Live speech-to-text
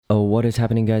Oh, what is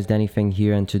happening, guys? Danny Feng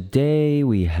here, and today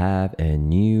we have a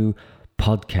new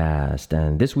podcast.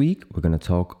 And this week we're going to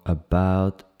talk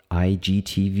about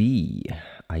IGTV.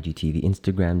 IGTV,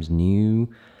 Instagram's new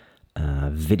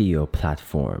video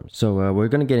platform. So we're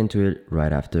going to get into it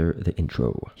right after the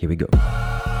intro. Here we go.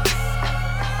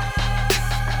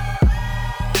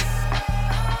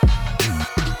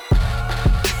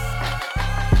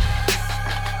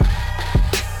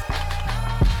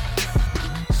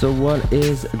 So what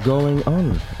is going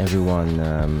on, everyone?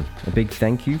 A big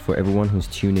thank you for everyone who's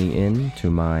tuning in to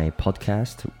my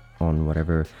podcast on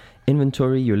whatever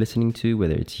inventory you're listening to,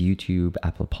 whether it's YouTube,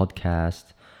 Apple Podcast,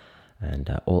 and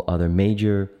all other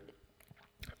major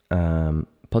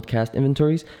podcast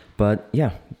inventories. But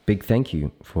yeah, big thank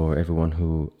you for everyone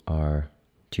who are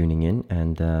tuning in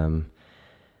and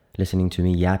listening to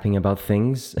me yapping about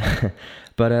things.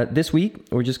 But this week,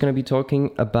 we're just going to be talking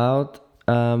about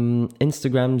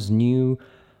Instagram's new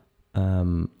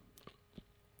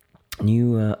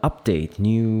update,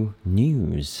 new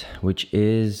news, which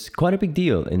is quite a big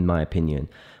deal in my opinion,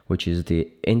 which is the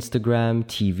Instagram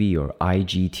TV or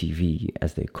IGTV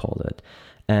as they call it.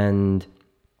 And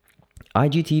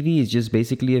IGTV is just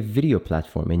basically a video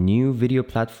platform, a new video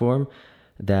platform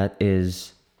that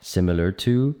is similar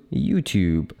to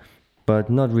YouTube, but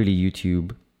not really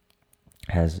YouTube.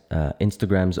 Has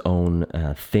Instagram's own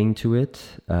thing to it,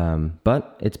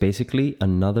 but it's basically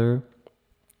another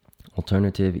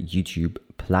alternative YouTube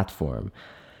platform.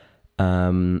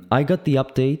 I got the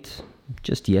update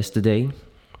just yesterday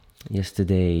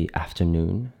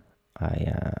afternoon.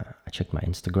 I checked my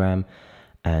Instagram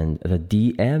and the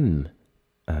DM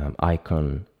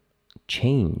icon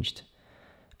changed,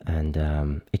 and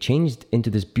it changed into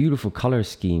this beautiful color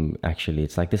scheme. Actually,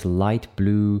 it's like this light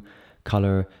blue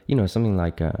color, something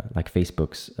like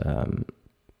Facebook's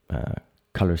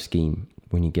color scheme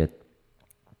when you get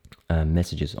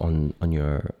messages on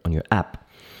your app,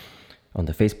 on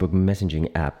the Facebook messaging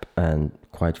app. And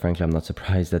quite frankly, I'm not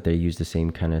surprised that they use the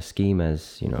same kind of scheme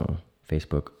as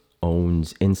Facebook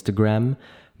owns Instagram.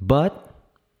 But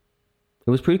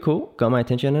it was pretty cool, got my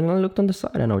attention, and I looked on the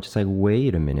side and I was just like,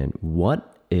 wait a minute,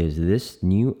 what is this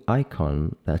new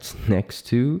icon that's next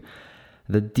to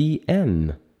the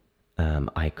DM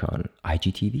icon,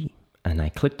 IGTV? And I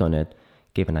clicked on it,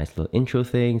 gave a nice little intro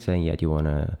thing saying, yeah, do you want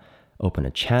to open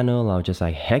a channel? I was just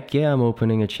like, heck yeah, I'm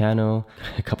opening a channel.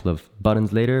 A couple of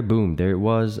buttons later, boom, there it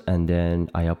was. And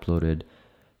then I uploaded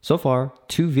so far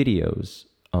 2 videos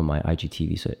on my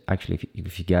IGTV. So actually,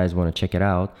 if you guys want to check it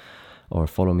out or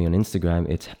follow me on Instagram,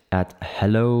 it's at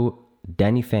Hello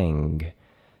Danny Feng.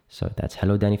 So that's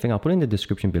Hello Danny Feng. I'll put it in the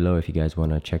description below if you guys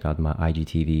want to check out my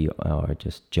IGTV or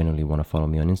just generally want to follow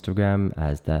me on Instagram,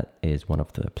 as that is one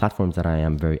of the platforms that I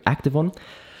am very active on.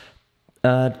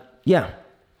 IGTV,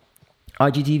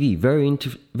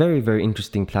 very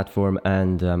interesting platform,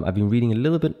 and I've been reading a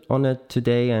little bit on it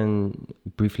today and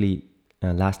briefly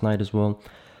last night as well.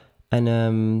 And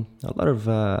a lot of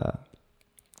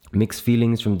mixed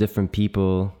feelings from different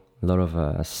people, a lot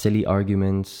of silly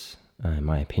arguments, in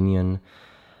my opinion.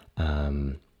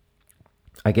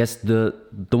 I guess the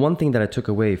one thing that I took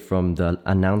away from the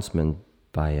announcement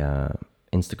by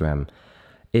Instagram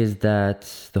is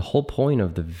that the whole point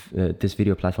of this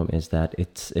video platform is that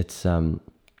it's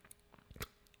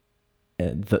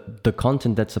the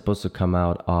content that's supposed to come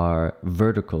out are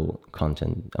vertical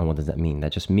content. And what does that mean?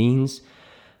 That just means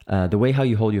the way how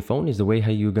you hold your phone is the way how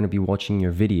you're going to be watching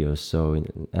your videos. So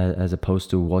as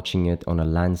opposed to watching it on a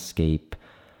landscape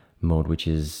mode, which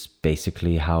is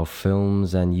basically how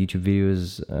films and YouTube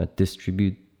videos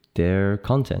distribute their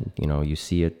content. You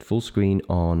see it full screen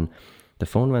on the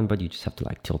phone, but you just have to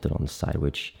tilt it on the side,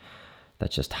 which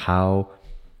that's just how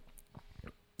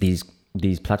these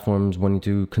platforms want you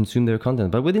to consume their content.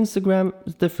 But with Instagram,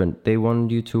 it's different. They want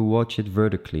you to watch it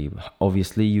vertically.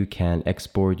 Obviously, you can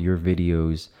export your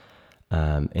videos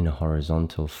in a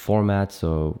horizontal format,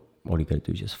 so all you gotta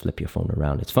do is just flip your phone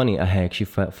around. It's funny, I actually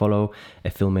follow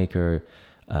a filmmaker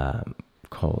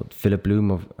called Philip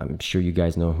Bloom. I'm sure you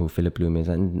guys know who Philip Bloom is,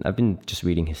 and I've been just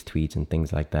reading his tweets and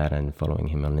things like that and following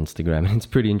him on Instagram. And it's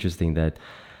pretty interesting that,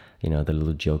 the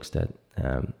little jokes that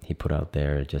he put out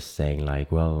there, just saying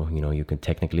you can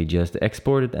technically just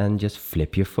export it and just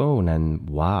flip your phone, and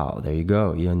wow, there you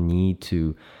go. You don't need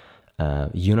to,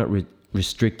 you're not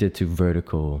restricted to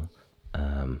vertical,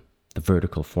 the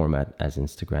vertical format, as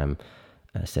Instagram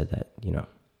said that,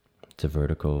 it's a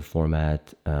vertical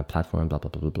format platform, blah, blah,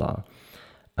 blah, blah, blah.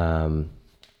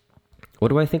 What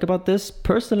do I think about this?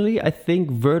 Personally, I think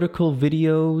vertical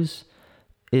videos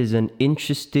is an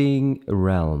interesting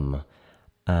realm.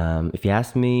 If you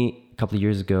asked me a couple of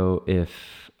years ago if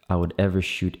I would ever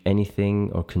shoot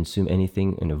anything or consume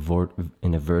anything in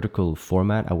a vertical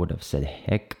format, I would have said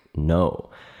heck no.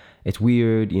 It's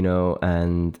weird,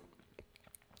 and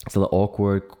it's a little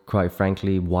awkward, quite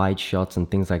frankly. Wide shots and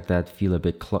things like that feel a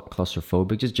bit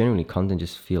claustrophobic. Just generally, content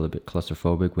just feel a bit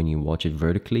claustrophobic when you watch it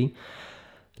vertically.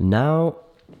 Now,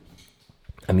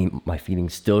 I mean, my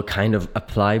feelings still kind of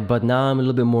apply, but now I'm a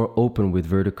little bit more open with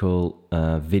vertical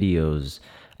videos.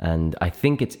 And I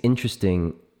think it's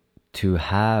interesting to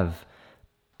have,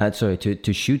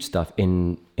 to shoot stuff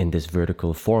in this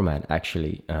vertical format,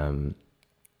 actually.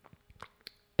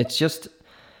 It's just,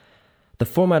 the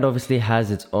format obviously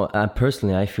has its own,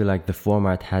 personally, I feel like the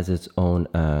format has its own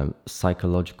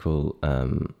psychological, how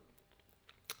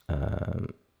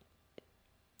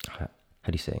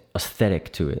do you say,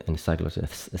 aesthetic to it, and psychological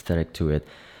aesthetic to it.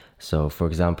 So for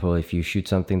example, if you shoot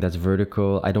something that's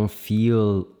vertical, I don't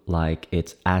feel like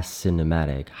it's as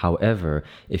cinematic. However,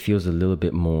 it feels a little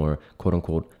bit more quote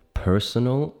unquote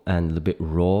personal and a little bit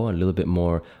raw, a little bit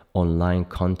more online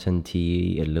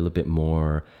content-y, a little bit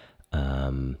more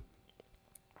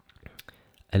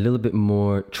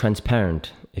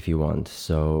transparent, if you want.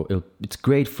 So it's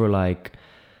great for like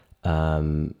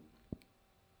for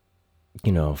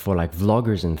like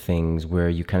vloggers and things, where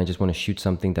you kind of just want to shoot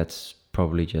something that's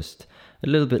probably just a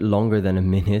little bit longer than a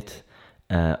minute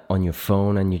on your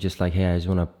phone, and you're just like, hey, I just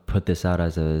want to put this out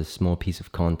as a small piece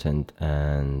of content,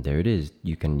 and there it is.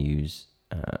 You can use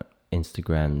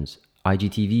Instagram's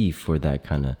IGTV for that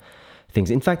kind of things.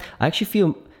 In fact, I actually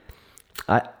feel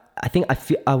I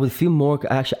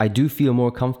do feel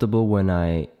more comfortable when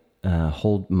I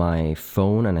hold my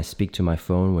phone and I speak to my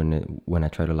phone when I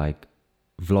try to like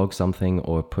vlog something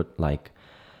or put like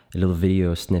a little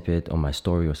video snippet on my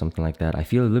story or something like that. I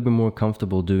feel a little bit more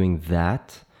comfortable doing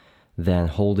that than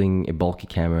holding a bulky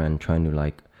camera and trying to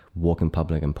like walk in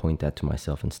public and point that to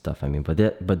myself and stuff. I mean, but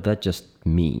that's just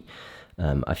me.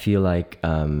 I feel like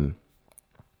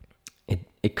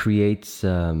it creates.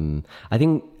 I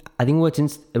think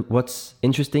what's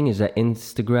interesting is that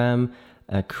Instagram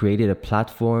created a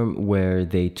platform where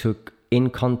they took in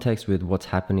context with what's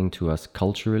happening to us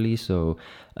culturally. So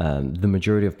the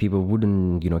majority of people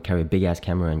wouldn't, carry a big ass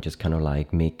camera and just kind of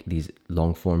like make these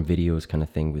long form videos kind of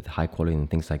thing with high quality and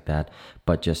things like that,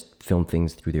 but just film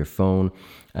things through their phone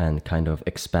and kind of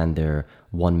expand their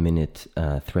 1 minute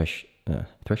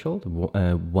threshold,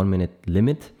 1 minute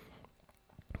limit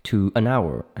to an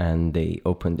hour. And they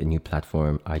opened a new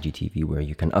platform, IGTV, where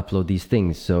you can upload these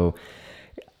things. So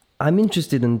I'm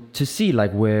interested to see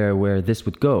like where this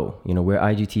would go, where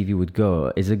IGTV would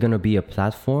go. Is it going to be a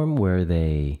platform where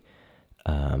they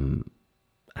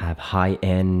have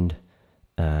high-end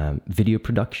video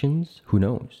productions? Who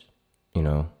knows?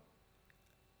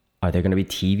 Are there going to be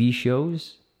TV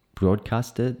shows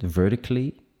broadcasted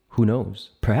vertically? Who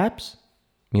knows? Perhaps,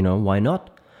 why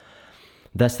not?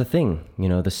 That's the thing,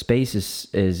 the space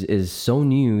is so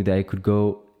new that it could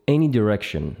go any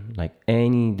direction.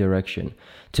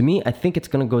 To me, I think it's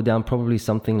going to go down probably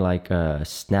something like a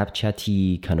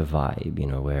Snapchat-y kind of vibe,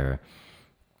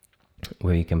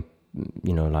 where you can,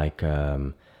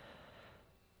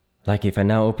 like if I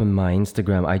now open my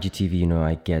Instagram IGTV,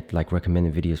 I get like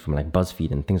recommended videos from like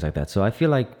BuzzFeed and things like that. So I feel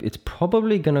like it's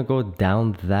probably going to go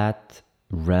down that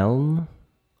realm,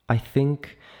 I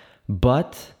think.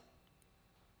 But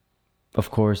of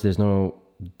course, there's no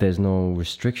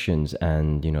restrictions,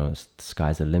 and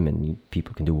sky's the limit.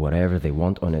 People can do whatever they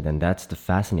want on it, and that's the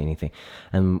fascinating thing.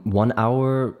 And 1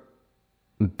 hour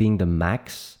being the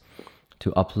max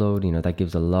to upload, that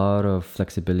gives a lot of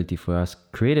flexibility for us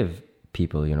creative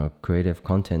people, creative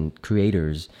content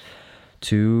creators,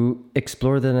 to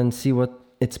explore that and see what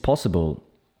it's possible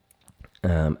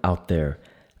out there.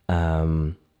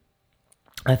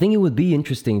 I think it would be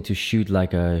interesting to shoot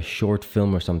like a short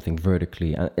film or something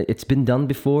vertically. It's been done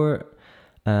before.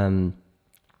 I've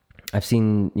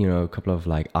seen, a couple of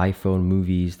like iPhone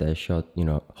movies that are shot,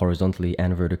 horizontally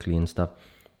and vertically and stuff.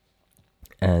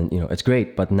 And, it's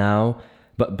great. But now,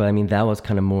 but I mean, that was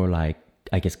kind of more like,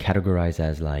 I guess, categorized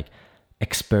as like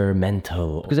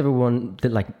experimental. Because everyone,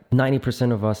 like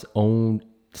 90% of us own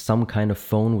some kind of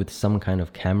phone with some kind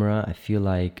of camera. I feel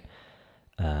like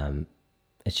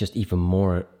it's just even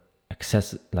more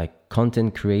like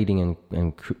content creating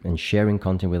and sharing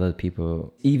content with other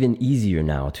people, even easier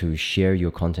now to share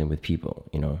your content with people.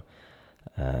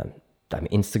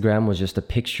 Instagram was just a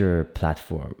picture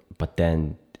platform, but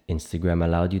then Instagram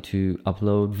allowed you to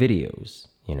upload videos,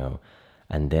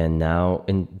 and then now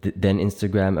then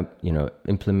Instagram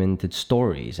implemented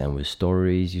stories, and with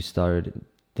stories you started,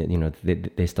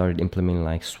 they started implementing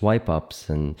like swipe ups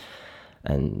and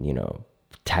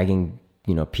tagging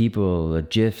people,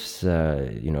 GIFs,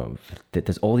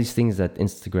 there's all these things that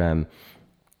Instagram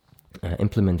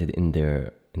implemented in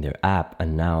their app,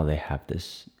 and now they have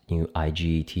this new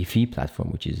IGTV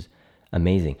platform, which is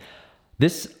amazing.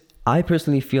 I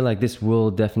personally feel like this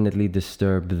will definitely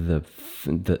disturb the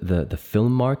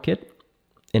film market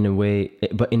in a way,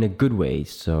 but in a good way.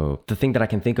 So the thing that I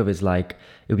can think of is like,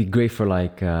 it would be great for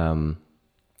like a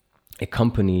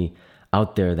company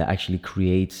out there that actually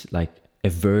creates like a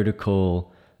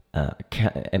vertical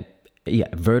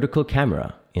vertical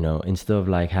camera, instead of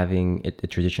like having a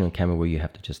traditional camera where you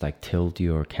have to just like tilt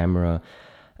your camera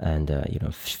and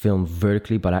film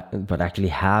vertically, but actually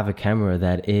have a camera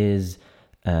that is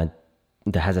that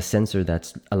has a sensor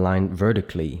that's aligned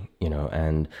vertically,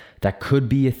 and that could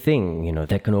be a thing,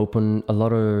 that can open a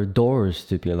lot of doors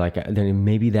to be like, then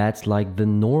maybe that's like the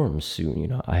norm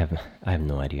soon. I have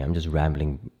no idea. I'm just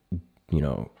rambling,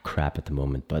 crap at the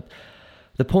moment. But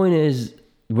the point is,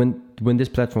 when this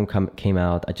platform came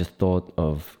out, I just thought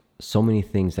of so many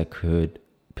things that could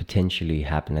potentially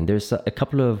happen. And there's a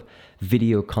couple of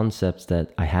video concepts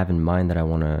that I have in mind that I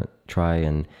want to try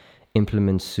and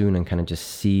implement soon, and kind of just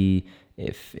see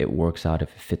if it works out, if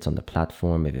it fits on the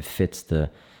platform, if it fits the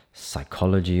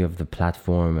psychology of the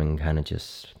platform, and kind of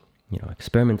just,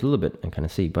 experiment a little bit and kind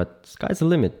of see. But sky's the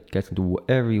limit. You guys can do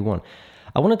whatever you want.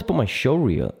 I wanted to put my show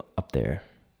reel up there,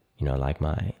 like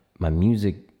my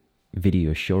music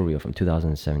video show reel from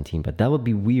 2017, but that would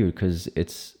be weird because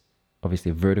it's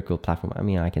obviously a vertical platform. I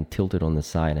mean, I can tilt it on the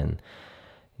side and,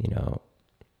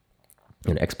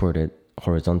 and export it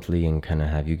horizontally and kind of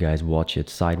have you guys watch it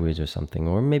sideways or something,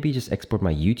 or maybe just export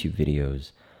my YouTube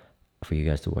videos for you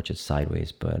guys to watch it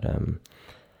sideways. But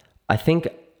I think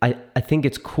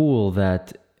it's cool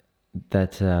that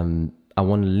I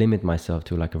want to limit myself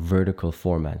to like a vertical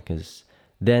format, because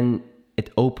then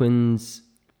it opens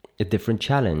a different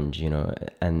challenge,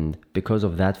 and because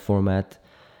of that format,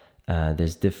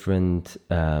 there's different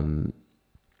the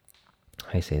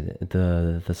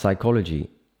psychology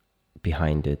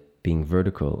behind it being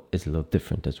vertical is a little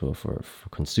different as well for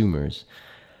consumers.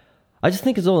 I just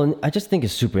think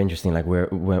it's super interesting. Like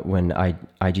when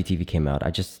IGTV came out, I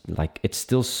just like, it's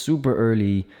still super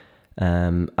early.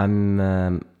 I'm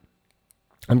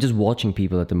just watching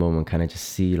people at the moment, kind of just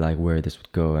see like where this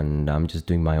would go, and I'm just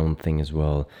doing my own thing as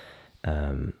well.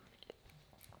 I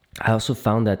also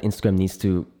found that Instagram needs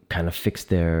to kind of fix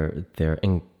their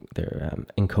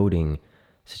encoding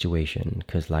situation,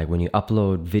 because like when you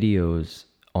upload videos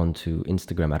onto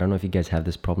Instagram, I don't know if you guys have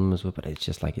this problem as well, but it's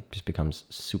just like, it just becomes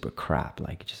super crap.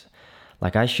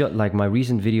 I shot like my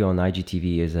recent video on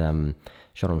IGTV is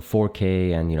shot on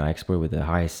 4K, and I export with the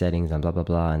highest settings and blah blah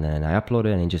blah, and then I upload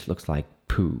it and it just looks like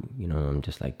poo. I'm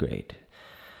just like, great.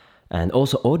 And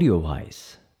also audio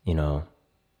wise,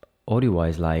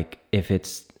 like if I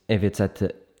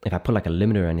put like a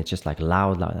limiter and it's just like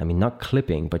loud, I mean, not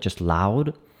clipping, but just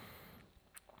loud,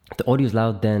 the audio is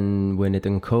loud, then when it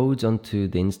encodes onto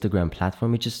the Instagram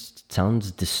platform, it just sounds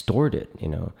distorted,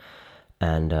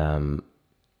 and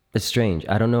it's strange.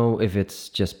 I don't know if it's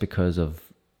just because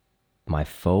of my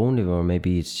phone, or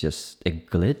maybe it's just a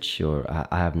glitch, or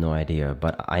I have no idea.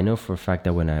 But I know for a fact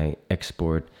that when I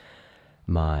export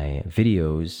my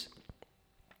videos,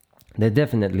 they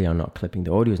definitely are not clipping.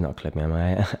 The audio is not clipping.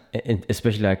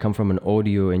 Especially I come from an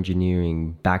audio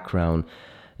engineering background,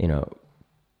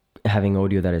 having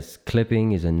audio that is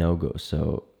clipping is a no-go.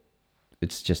 So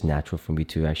it's just natural for me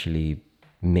to actually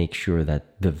make sure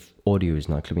that the audio is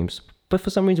not clipping. But for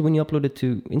some reason, when you upload it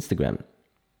to Instagram,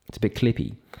 it's a bit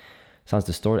clippy. Sounds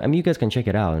distorted. I mean, you guys can check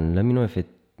it out and let me know if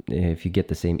you get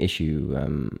the same issue.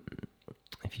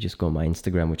 If you just go on my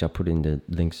Instagram, which I'll put in the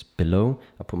links below.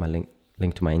 I'll put my link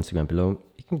to my Instagram below.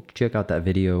 You can check out that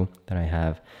video that I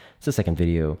have. It's the second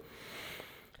video.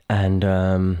 And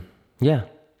yeah.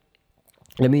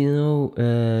 Let me know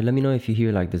if you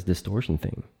hear like this distortion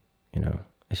thing.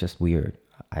 It's just weird.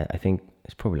 I think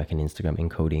it's probably like an Instagram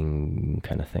encoding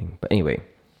kind of thing. But anyway,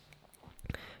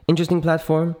 interesting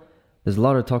platform. There's a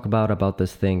lot to talk about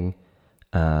this thing.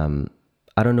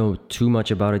 I don't know too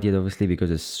much about it yet, obviously, because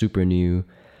it's super new.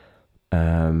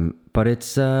 But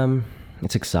it's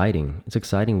exciting. It's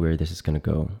exciting where this is gonna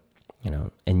go.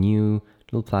 A new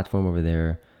little platform over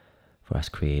there for us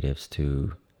creatives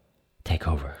to take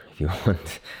over, if you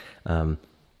want.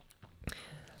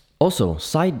 Also,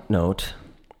 side note,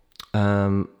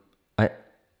 I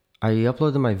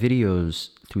uploaded my videos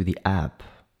through the app,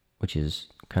 which is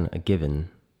kind of a given.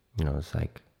 It's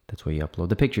like, that's where you upload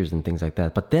the pictures and things like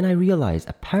that. But then I realized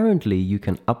apparently you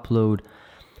can upload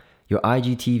your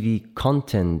IGTV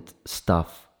content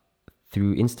stuff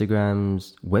through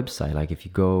Instagram's website. Like if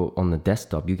you go on the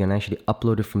desktop, you can actually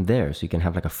upload it from there. So you can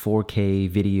have like a 4K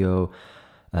video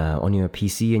on your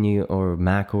PC or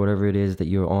Mac or whatever it is that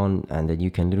you're on, and then you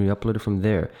can literally upload it from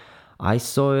there. I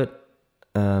saw it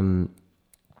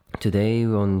today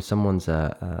on someone's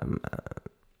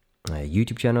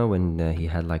YouTube channel when he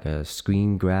had like a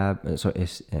screen a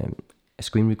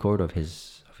screen record of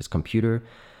his computer,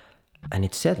 and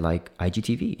it said like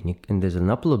IGTV, and there's an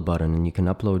upload button, and you can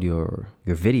upload your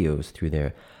videos through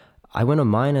there. I went on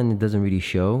mine and it doesn't really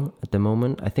show at the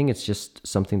moment. I think it's just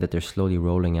something that they're slowly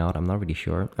rolling out. I'm not really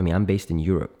sure. I mean, I'm based in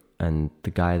Europe, and the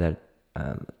guy that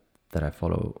I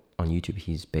follow on YouTube,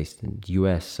 he's based in the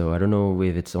US, so I don't know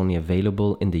if it's only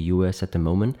available in the US at the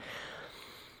moment.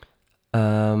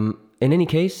 In any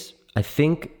case, I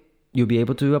think you'll be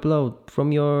able to upload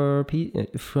from your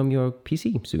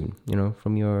PC soon,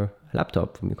 from your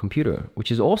laptop, from your computer,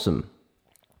 which is awesome.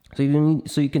 So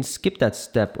you can skip that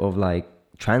step of like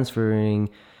transferring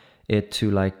it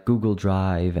to like Google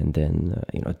Drive and then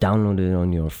download it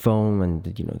on your phone, and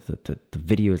the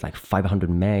video is like 500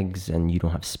 megs and you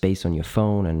don't have space on your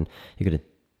phone, and you're gonna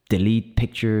delete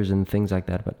pictures and things like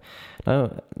that.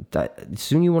 But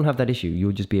soon you won't have that issue.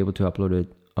 You'll just be able to upload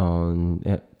it on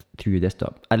through your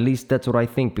desktop. At least that's what I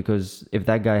think, because if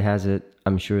that guy has it,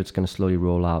 I'm sure it's gonna slowly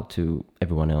roll out to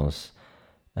everyone else,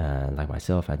 like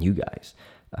myself and you guys.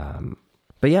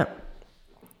 But yeah.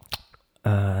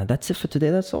 That's it for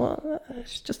today. That's all.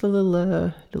 It's just a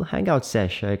little hangout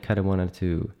sesh I kind of wanted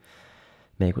to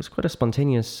make. It was quite a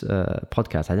spontaneous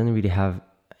podcast. I didn't really have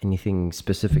anything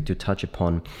specific to touch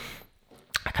upon.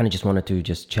 I kind of just wanted to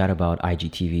just chat about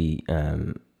IGTV.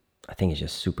 I think it's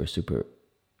just super, super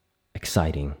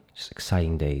exciting. Just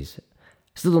exciting days.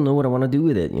 Still don't know what I want to do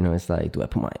with it. It's like, do I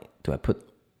put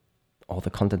all the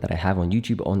content that I have on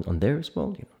YouTube on there as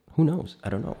well? Who knows? I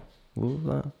don't know.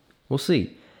 We'll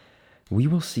see. We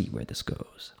will see where this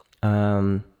goes.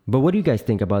 But what do you guys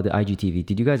think about the IGTV?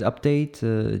 Did you guys update?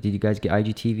 Did you guys get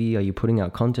IGTV? Are you putting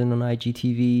out content on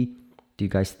IGTV? Do you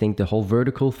guys think the whole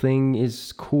vertical thing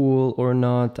is cool or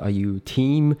not? Are you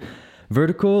team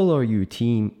vertical or are you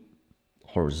team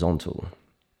horizontal?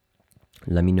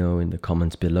 Let me know in the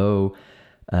comments below.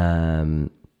 But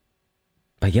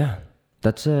yeah,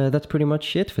 that's pretty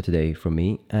much it for today from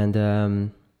me.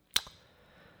 And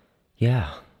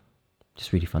yeah.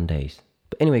 Just really fun days.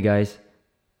 But anyway, guys,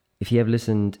 if you have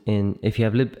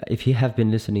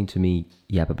been listening to me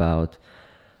yap about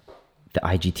the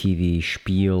IGTV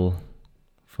spiel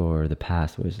for the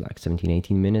past, what was it, like 17,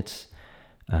 18 minutes,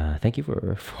 thank you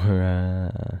for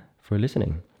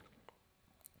listening.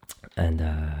 And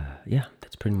yeah,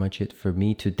 that's pretty much it for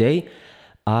me today.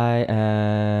 I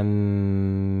am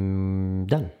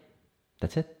done.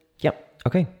 That's it. Yep.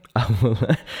 Okay.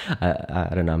 I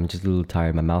don't know, I'm just a little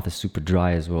tired. My mouth is super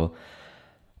dry as well,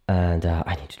 and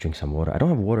I need to drink some water. I don't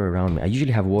have water around me. I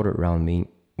usually have water around me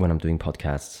when I'm doing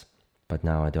podcasts, but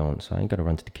now I don't, so I gotta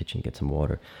run to the kitchen and get some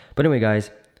water. But anyway,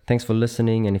 guys, thanks for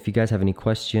listening, and if you guys have any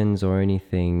questions or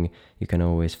anything, you can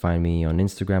always find me on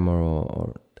Instagram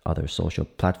or other social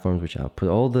platforms, which I'll put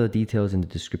all the details in the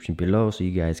description below, so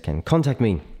you guys can contact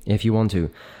me if you want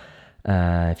to.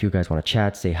 If you guys want to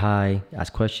chat, say hi,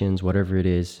 ask questions, whatever it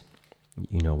is,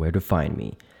 you know where to find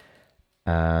me.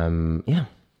 Yeah,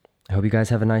 I hope you guys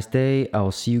have a nice day.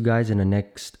 I'll see you guys in the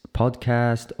next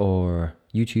podcast or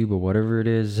YouTube or whatever it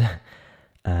is.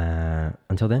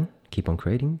 Until then, keep on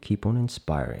creating, keep on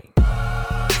inspiring.